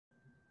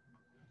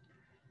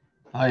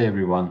Hi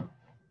everyone.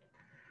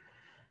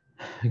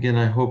 Again,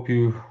 I hope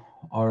you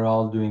are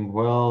all doing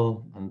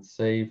well and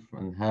safe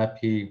and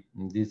happy.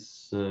 In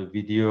this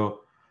video,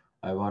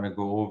 I want to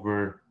go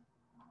over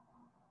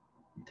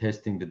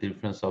testing the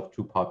difference of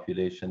two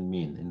population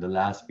mean. In the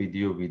last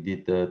video, we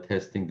did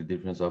testing the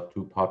difference of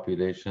two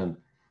population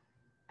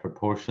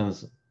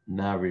proportions.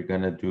 Now we're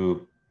going to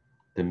do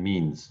the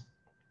means.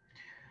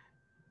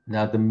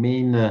 Now the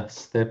main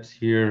steps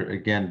here,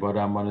 again, what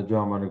I'm going to do,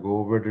 I'm going to go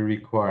over the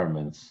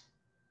requirements.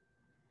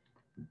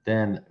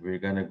 Then we're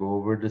going to go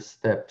over the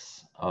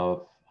steps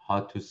of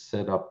how to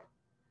set up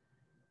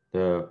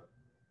the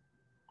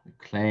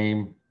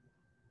claim,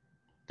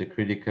 the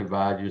critical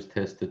values,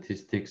 test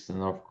statistics,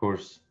 and of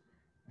course,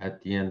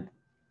 at the end,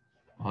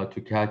 how to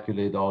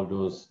calculate all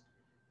those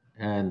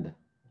and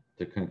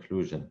the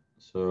conclusion.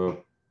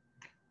 So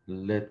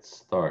let's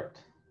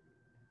start.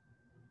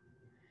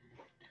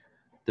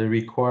 The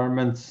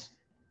requirements,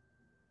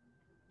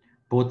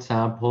 both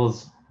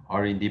samples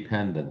are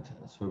independent.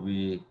 So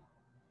we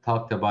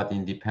talked about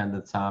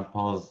independent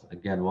samples.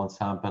 Again, one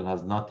sample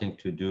has nothing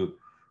to do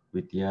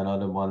with the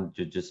another one.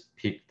 You just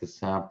pick the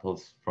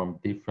samples from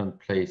different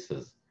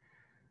places.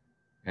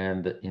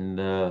 And in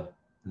the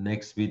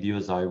next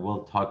videos, I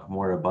will talk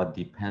more about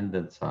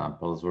dependent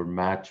samples or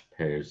match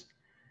pairs,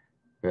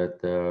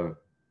 but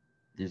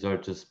these are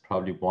just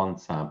probably one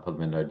sample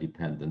when they're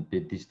dependent.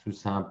 But these two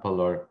samples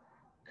are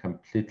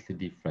completely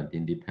different,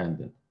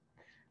 independent.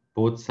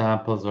 Both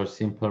samples are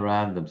simple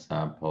random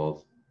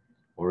samples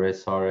or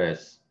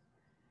SRS.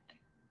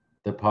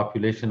 The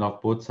population of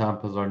both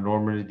samples are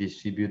normally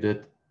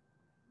distributed,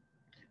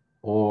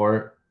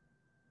 or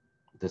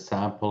the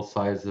sample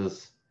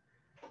sizes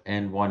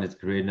N1 is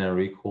greater than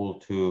or equal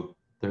to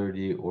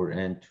 30, or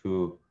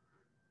N2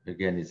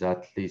 again is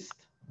at least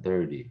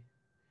 30.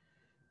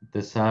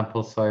 The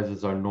sample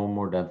sizes are no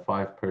more than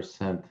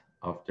 5%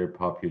 of their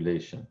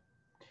population.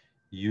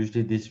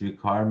 Usually these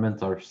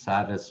requirements are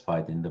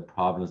satisfied in the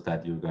problems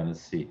that you're going to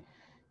see.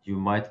 You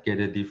might get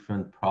a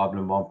different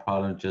problem, one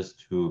problem just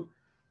to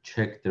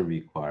check the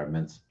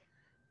requirements.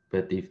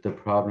 But if the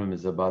problem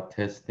is about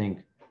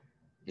testing,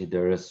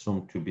 they're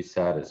assumed to be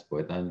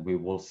satisfied, and we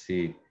will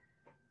see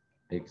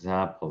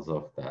examples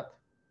of that.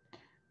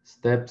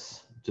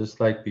 Steps, just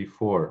like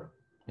before,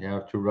 you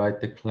have to write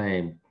the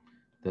claim,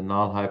 the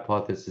null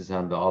hypothesis,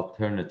 and the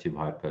alternative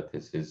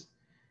hypothesis.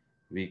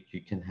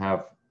 You can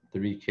have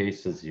three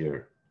cases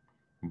here.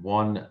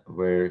 One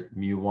where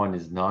mu1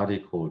 is not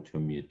equal to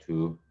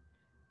mu2,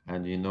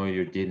 and you know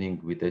you're dealing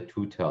with a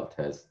two-tail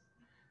test.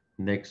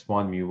 Next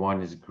one,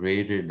 mu1 is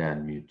greater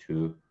than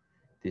mu2.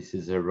 This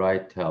is a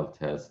right-tail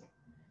test.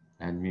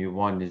 And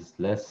mu1 is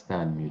less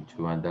than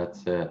mu2, and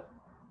that's a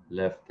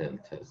left-tail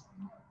test.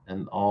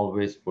 And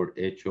always for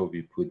HO,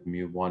 we put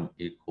mu1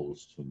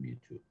 equals to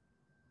mu2.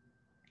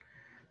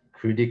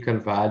 Critical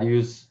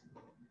values,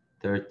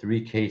 there are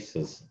three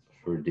cases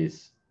for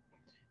this.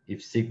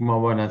 If sigma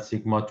 1 and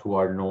sigma 2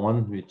 are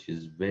known, which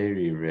is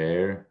very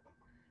rare,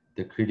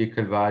 the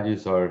critical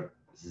values are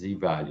z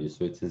values,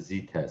 so it's a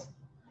z-test.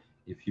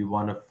 If you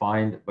want to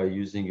find by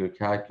using your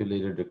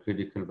calculator the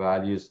critical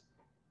values,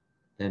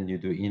 then you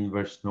do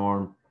inverse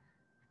norm.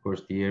 Of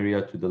course, the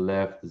area to the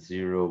left,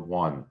 0,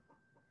 1.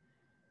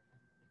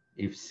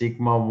 If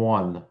sigma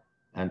 1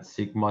 and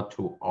sigma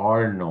 2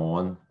 are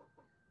known,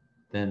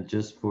 then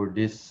just for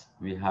this,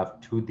 we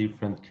have two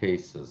different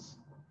cases.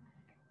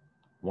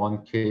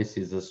 One case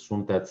is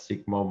assumed that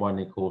sigma 1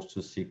 equals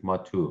to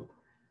sigma 2,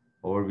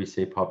 or we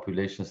say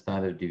population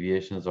standard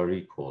deviations are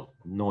equal.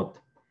 Note,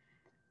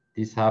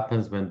 this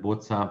happens when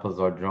both samples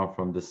are drawn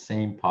from the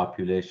same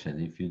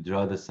population. If you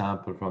draw the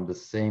sample from the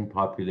same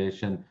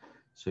population,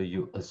 so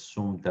you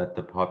assume that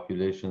the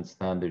population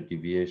standard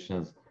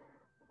deviations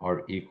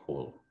are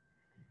equal.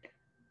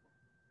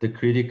 The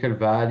critical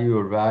value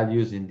or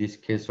values in this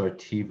case are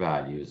t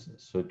values.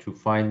 So to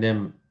find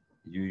them,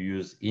 you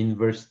use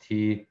inverse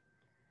t,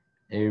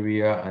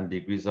 area, and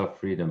degrees of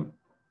freedom.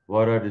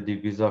 What are the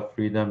degrees of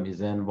freedom?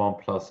 Is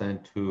n1 plus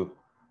n2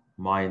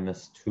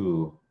 minus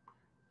 2.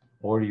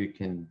 Or you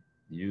can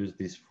use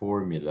this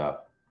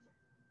formula,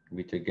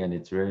 which again,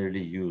 it's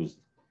rarely used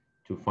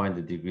to find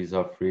the degrees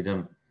of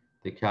freedom.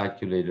 The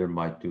calculator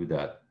might do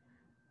that.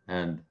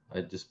 And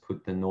I just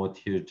put the note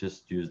here,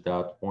 just use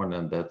that one,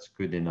 and that's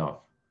good enough.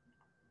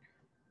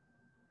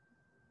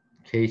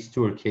 Case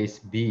 2 or case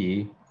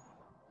B,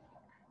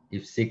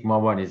 if sigma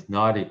 1 is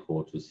not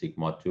equal to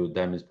sigma 2,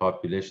 that means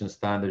population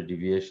standard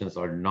deviations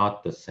are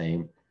not the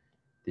same.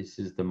 This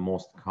is the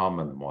most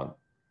common one.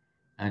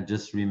 And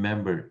just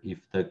remember, if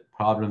the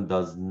problem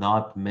does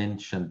not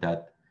mention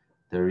that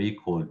they're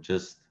equal,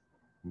 just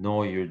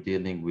know you're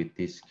dealing with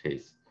this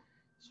case.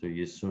 So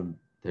you assume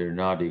they're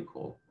not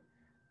equal.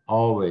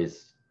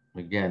 Always,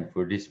 again,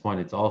 for this one,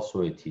 it's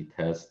also a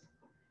t-test.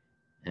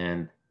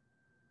 And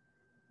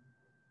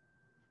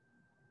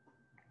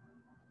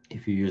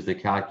if you use the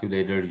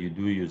calculator, you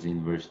do use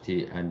inverse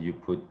t, and you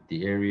put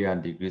the area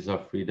and degrees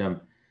of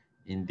freedom.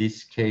 In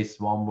this case,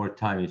 one more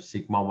time, if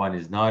sigma 1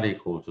 is not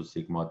equal to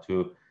sigma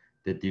 2,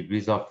 the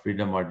degrees of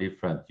freedom are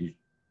different.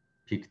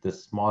 You pick the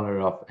smaller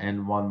of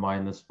n1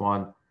 minus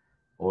 1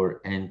 or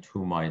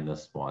n2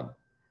 minus 1.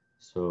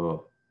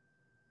 So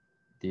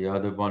the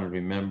other one,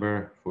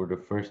 remember, for the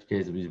first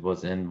case, it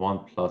was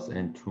n1 plus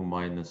n2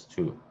 minus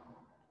 2.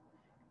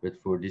 But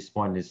for this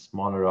one, is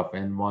smaller of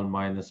n1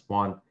 minus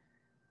 1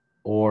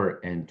 or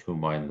n2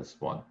 minus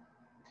 1.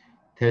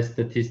 Test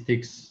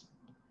statistics,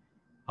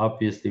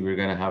 obviously, we're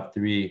going to have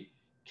 3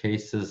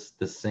 cases,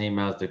 the same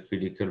as the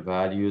critical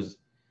values.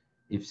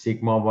 If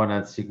sigma 1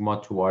 and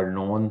sigma 2 are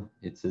known,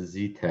 it's a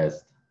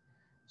z-test.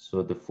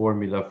 So the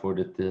formula for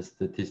the test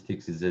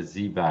statistics is a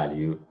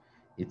z-value.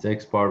 It's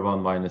x bar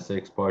 1 minus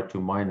x bar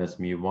 2 minus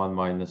mu1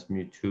 minus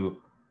mu2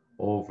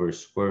 over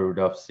square root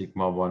of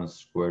sigma 1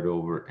 squared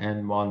over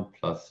n1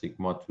 plus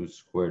sigma 2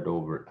 squared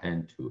over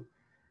n2.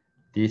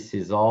 This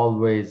is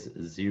always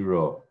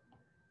 0.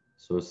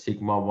 So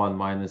sigma 1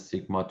 minus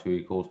sigma 2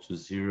 equals to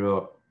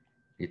 0.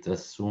 It's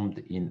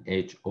assumed in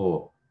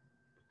HO,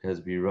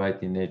 because we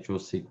write in HO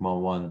sigma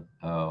 1,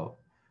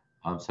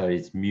 I'm sorry,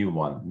 it's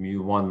mu1.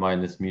 Mu1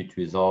 minus mu2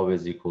 is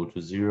always equal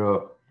to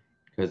 0,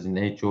 because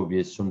in HO we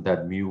assume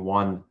that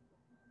mu1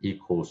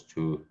 equals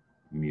to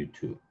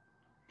mu2.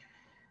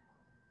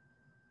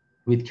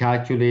 With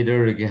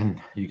calculator,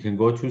 again, you can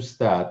go to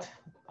stat,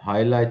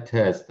 highlight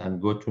test,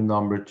 and go to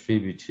number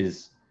 3, which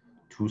is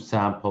 2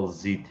 sample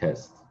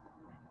z-test.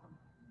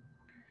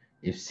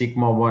 If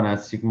sigma 1 and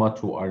sigma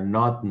 2 are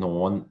not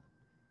known,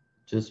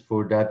 just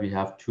for that we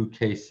have 2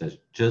 cases,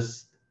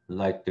 just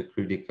like the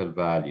critical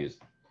values.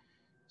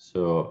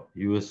 So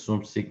you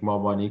assume sigma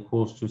 1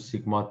 equals to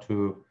sigma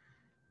 2.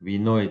 We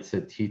know it's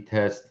a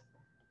t-test,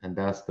 and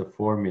that's the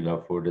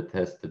formula for the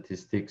test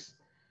statistics.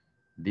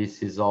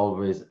 This is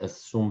always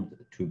assumed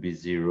to be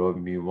 0.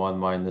 Mu1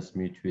 minus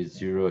mu2 is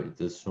 0.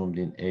 It's assumed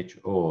in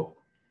HO.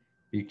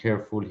 Be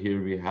careful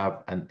here, we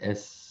have an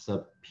S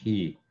sub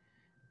P.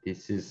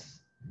 This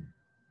is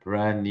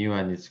brand new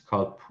and it's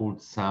called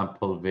pooled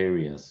sample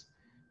variance.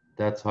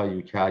 That's how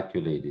you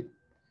calculate it.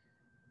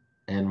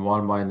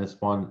 N1 minus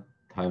 1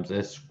 times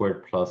S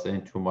squared plus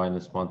N2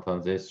 minus 1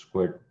 times S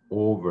squared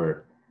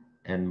over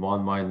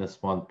N1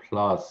 minus 1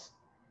 plus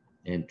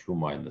N2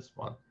 minus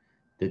 1.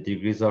 The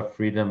degrees of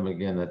freedom,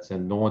 again, that's a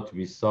note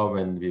we saw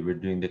when we were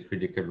doing the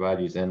critical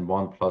values,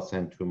 N1 plus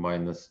N2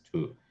 minus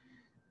 2.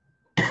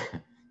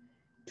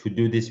 To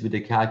do this with the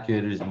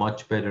calculator is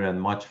much better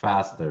and much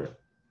faster.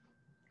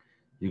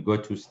 You go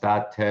to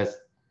stat test,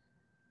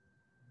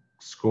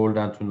 scroll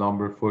down to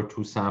number 4,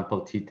 2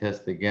 sample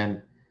t-test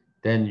again.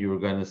 Then you're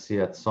going to see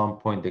at some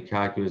point the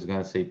calculator is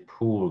going to say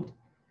pooled.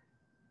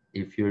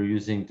 If you're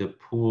using the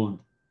pooled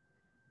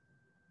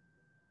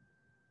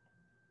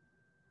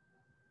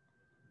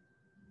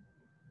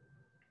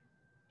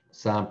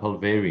sample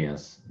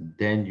variance,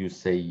 then you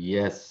say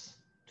yes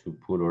to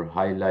pool or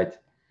highlight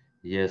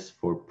yes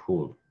for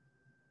pool.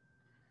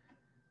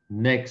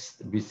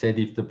 Next, we said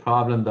if the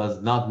problem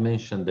does not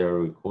mention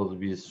their equals,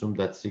 we assume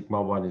that sigma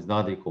 1 is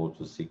not equal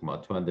to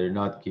sigma 2 and they're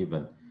not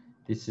given.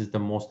 This is the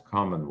most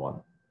common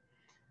one.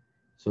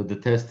 So the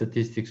test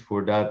statistics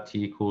for that,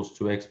 t equals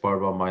to x bar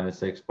 1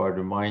 minus x bar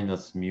 2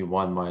 minus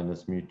mu1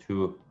 minus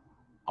mu2,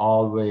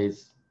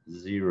 always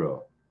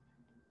 0,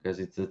 because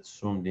it's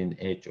assumed in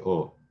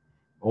HO,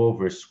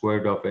 over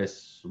square root of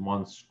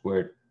s1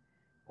 squared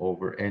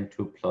over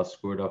n2 plus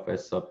square root of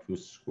s sub 2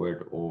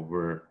 squared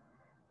over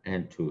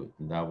n2.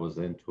 And that was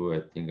n2,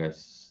 I think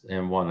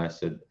n1, I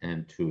said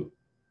n2.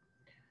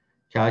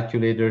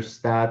 Calculator,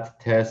 stat,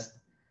 test,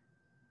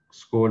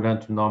 scroll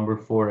down to number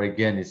 4,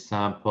 again is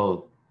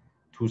sample,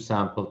 2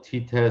 sample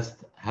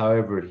t-test.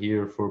 However,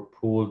 here for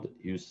pooled,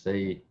 you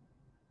say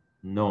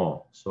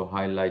no. So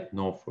highlight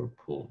no for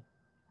pool.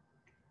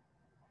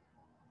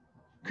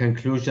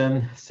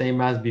 Conclusion,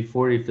 same as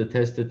before, if the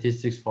test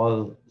statistics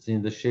falls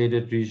in the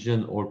shaded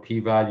region or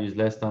p-value is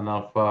less than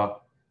alpha,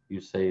 you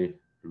say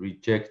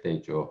reject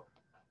HO.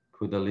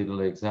 Put a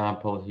little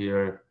example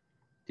here.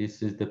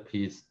 This is the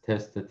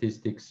test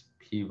statistics,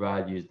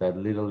 p-value is that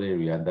little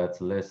area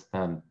that's less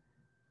than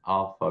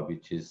alpha,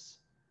 which is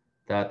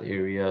that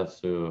area,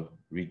 so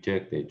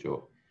reject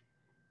HO.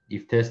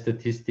 If test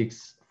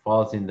statistics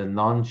falls in the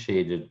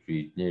non-shaded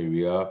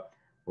area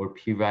or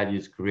p-value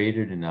is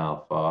greater than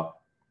alpha,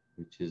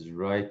 which is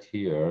right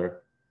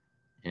here,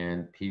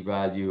 and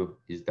p-value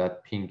is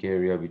that pink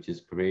area which is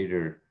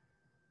greater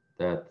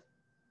than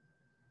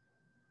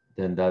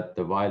that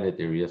the violet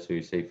area, so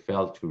you say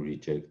fail to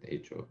reject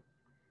HO.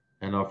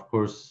 And of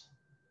course,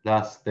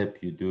 last step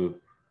you do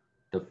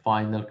the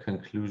final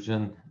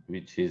conclusion,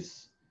 which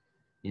is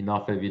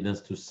enough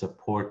evidence to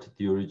support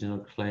the original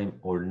claim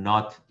or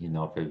not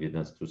enough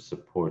evidence to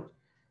support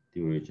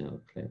the original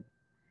claim.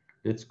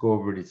 Let's go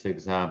over this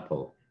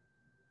example.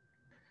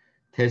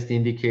 Test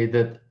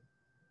indicated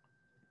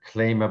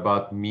claim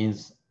about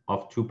means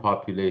of 2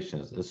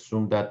 populations.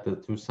 Assume that the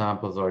 2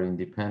 samples are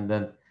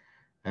independent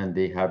and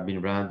they have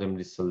been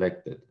randomly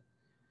selected.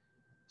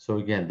 So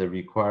again, the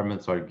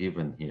requirements are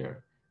given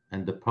here.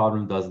 And the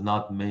problem does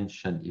not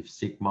mention if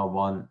sigma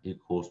 1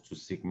 equals to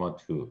sigma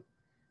 2.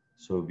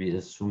 So we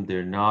assume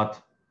they're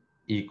not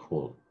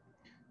equal.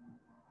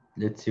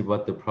 let's see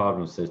what the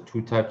problem says.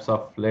 Two types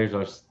of flares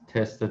are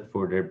tested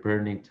for their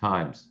burning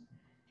times,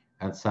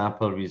 and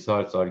sample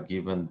results are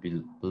given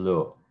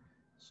below.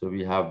 So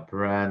we have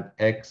brand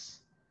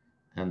X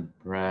and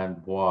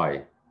brand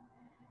Y,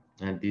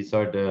 and these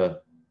are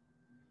the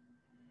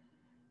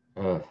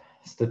uh,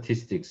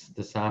 statistics,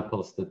 the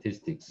sample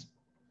statistics,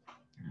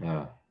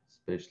 uh,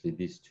 especially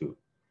these two.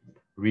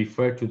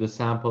 Refer to the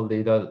sample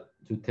data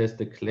to test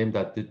the claim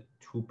that the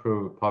two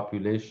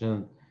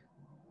population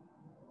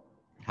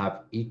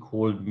have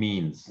equal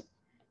means,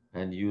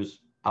 and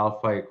use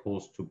alpha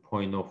equals to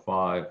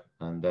 0.05,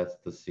 and that's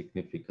the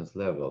significance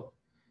level.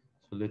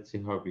 So let's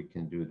see how we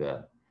can do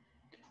that.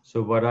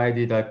 So what I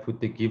did, I put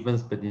the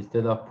givens, but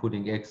instead of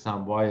putting X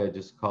and Y, I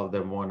just called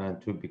them 1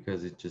 and 2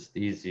 because it's just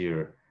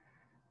easier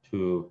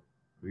to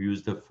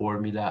use the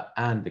formula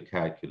and the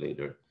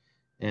calculator.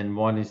 And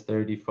 1 is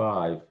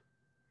 35,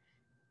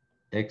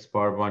 X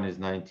bar 1 is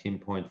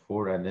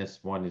 19.4, and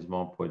S1 is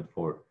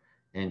 1.4.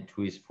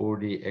 N2 is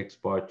 40, X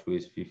bar 2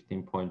 is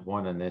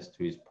 15.1, and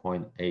S2 is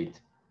 0.8.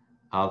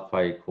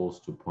 Alpha equals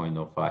to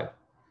 0.05.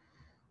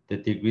 The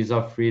degrees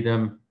of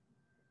freedom,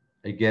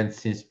 again,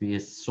 since we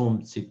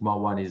assumed sigma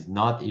 1 is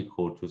not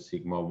equal to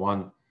sigma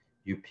 1,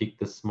 you pick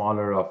the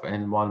smaller of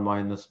n1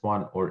 minus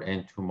 1 or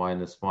n2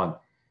 minus 1.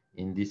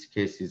 In this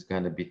case, it's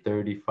going to be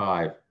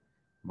 35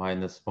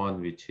 minus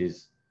 1, which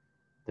is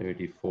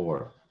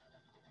 34.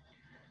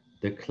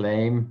 The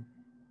claim,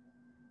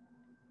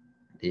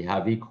 they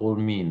have equal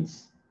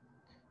means.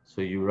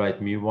 So you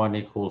write mu1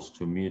 equals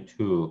to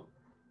mu2.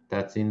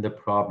 That's in the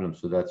problem,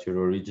 so that's your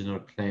original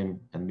claim.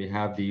 And we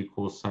have the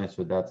equal sign,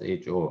 so that's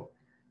HO.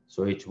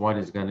 So H1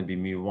 is going to be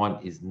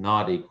mu1 is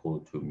not equal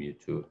to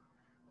mu2.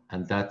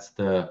 And that's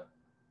the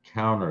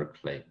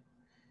counterclaim.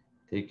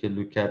 Take a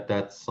look at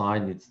that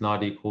sign. It's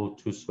not equal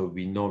to, so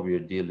we know we're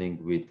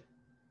dealing with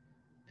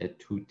a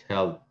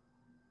two-tailed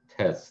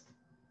test.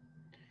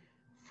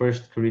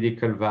 First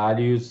critical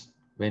values,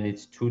 when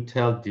it's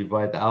two-tailed,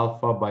 divide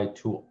alpha by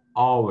 2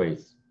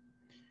 always.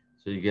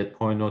 So you get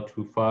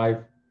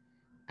 0.025,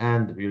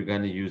 and we're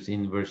going to use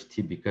inverse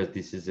t because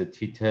this is a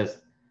t-test.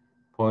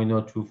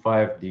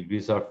 0.025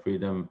 degrees of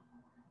freedom,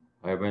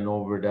 I went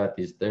over that,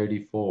 is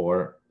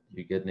 34.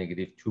 You get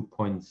negative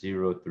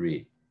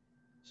 2.03.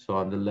 So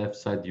on the left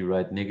side, you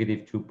write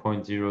negative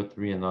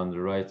 2.03, and on the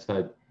right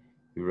side,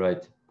 you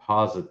write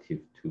positive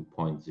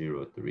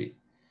 2.03.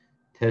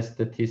 Test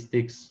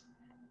statistics.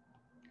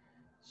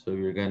 So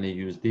you're going to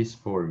use this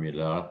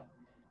formula,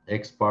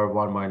 x bar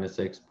 1 minus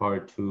x bar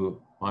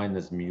 2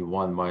 minus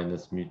mu1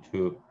 minus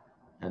mu2,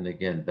 and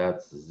again,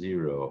 that's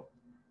 0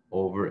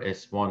 over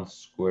S1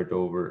 squared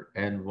over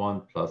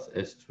N1 plus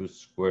S2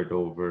 squared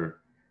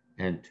over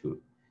N2.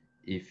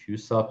 If you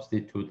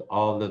substitute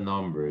all the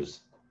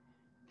numbers,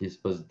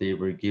 they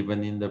were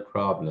given in the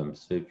problem.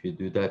 So if you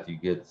do that, you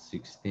get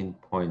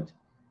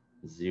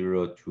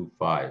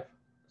 16.025.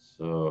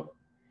 So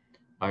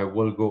I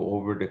will go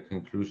over the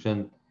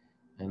conclusion,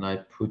 and I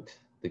put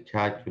the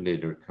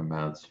calculator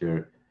commands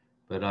here,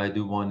 but I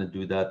do want to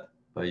do that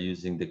by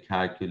using the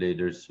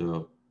calculator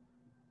so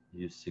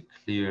you see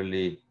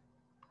clearly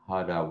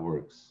how that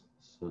works.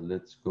 So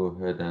let's go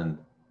ahead and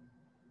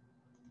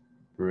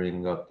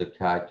bring up the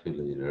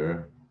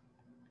calculator.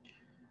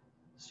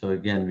 So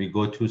again, we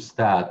go to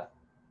stat,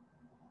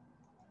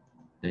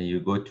 then you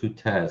go to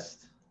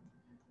test,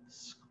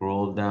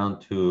 scroll down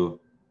to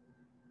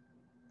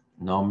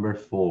number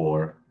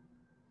 4,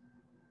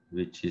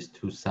 which is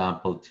two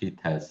sample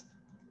t-test.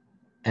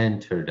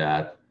 Enter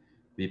that.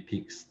 We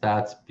pick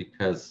stats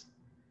because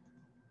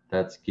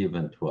that's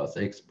given to us.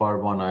 X bar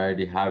 1, I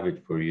already have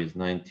it for you, is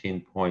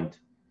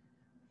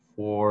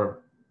 19.4.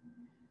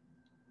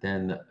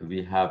 Then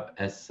we have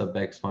S sub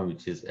x1,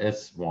 which is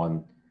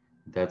S1,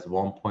 that's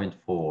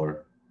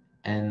 1.4.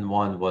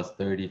 N1 was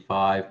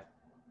 35.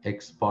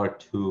 X bar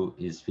 2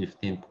 is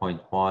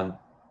 15.1.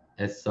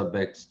 S sub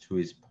x2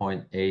 is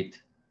 0.8.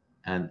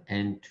 And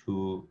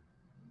N2,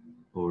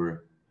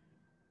 or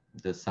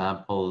the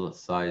sample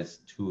size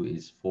 2,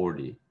 is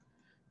 40.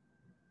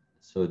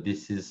 So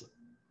this is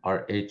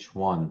our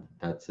H1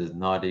 that is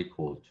not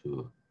equal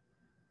to.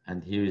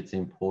 And here it's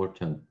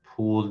important,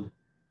 pooled.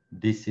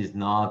 This is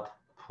not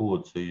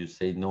pooled, so you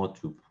say no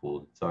to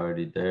pooled. It's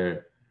already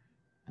there.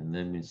 And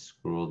let me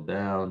scroll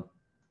down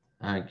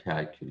and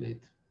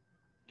calculate.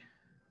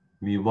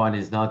 Mu1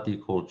 is not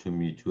equal to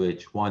mu2.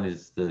 H1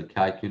 is, the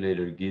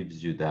calculator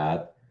gives you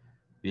that.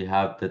 We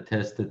have the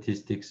test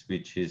statistics,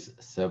 which is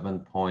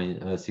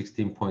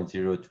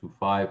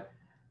 16.025,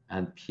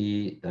 and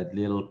p, that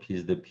little p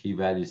is the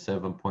p-value,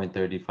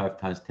 7.35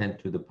 times 10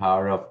 to the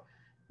power of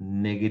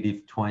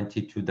negative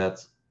 22.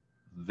 That's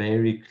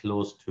very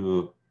close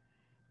to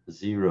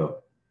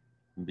 0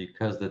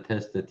 because the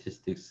test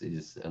statistics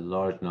is a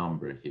large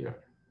number here.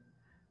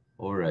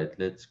 All right,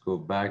 let's go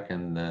back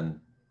and then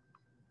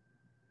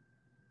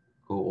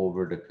go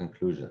over the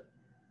conclusion.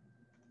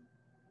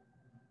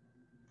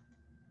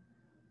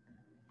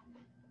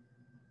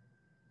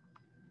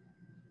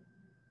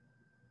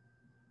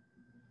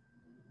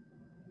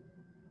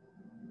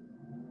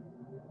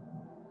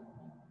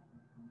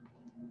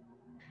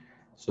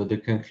 So the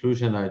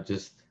conclusion, I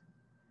just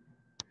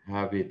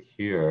have it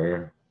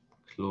here,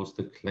 close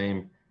the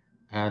claim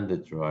and the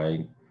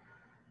drawing.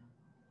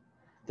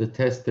 The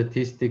test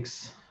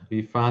statistics,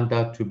 we found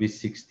out to be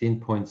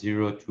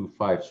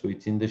 16.025, so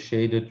it's in the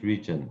shaded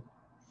region.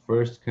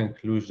 First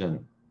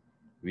conclusion,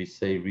 we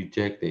say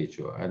reject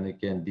HO. And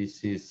again,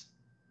 this is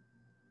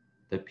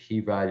the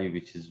p-value,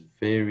 which is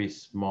very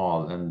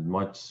small and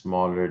much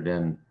smaller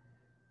than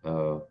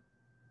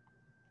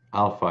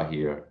alpha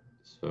here.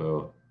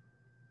 So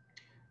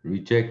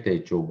reject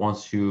HO.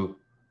 Once you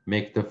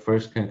make the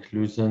first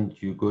conclusion,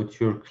 you go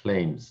to your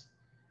claims,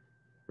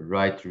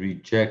 write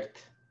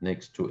reject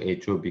next to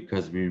HO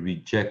because we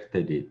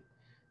rejected it,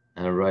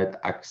 and write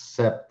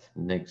accept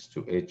next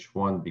to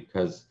H1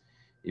 because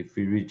if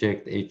we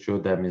reject HO,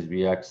 that means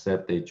we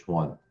accept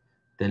H1.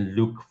 Then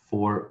look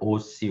for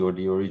OC, or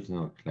the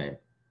original claim.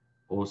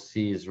 OC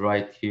is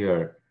right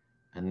here,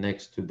 and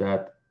next to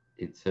that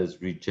it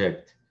says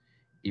reject.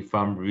 If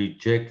I'm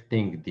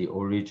rejecting the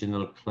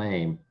original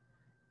claim,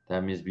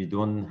 that means we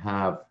don't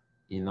have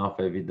enough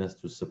evidence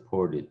to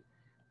support it.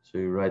 So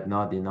you write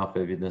not enough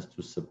evidence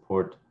to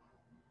support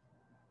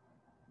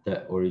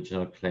the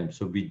original claim.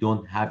 So we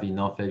don't have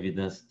enough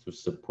evidence to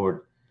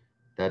support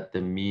that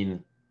the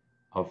mean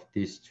of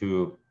these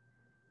two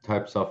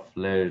types of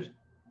flares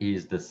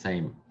is the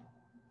same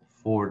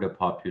for the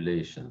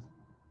population.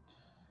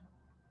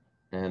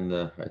 And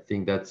I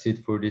think that's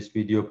it for this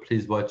video.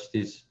 Please watch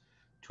this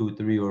 2,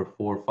 3, or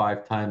 4,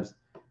 5 times,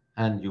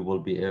 and you will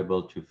be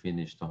able to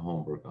finish the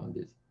homework on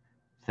this.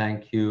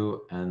 Thank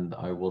you, and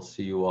I will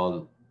see you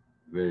all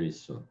very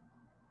soon.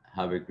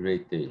 Have a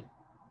great day.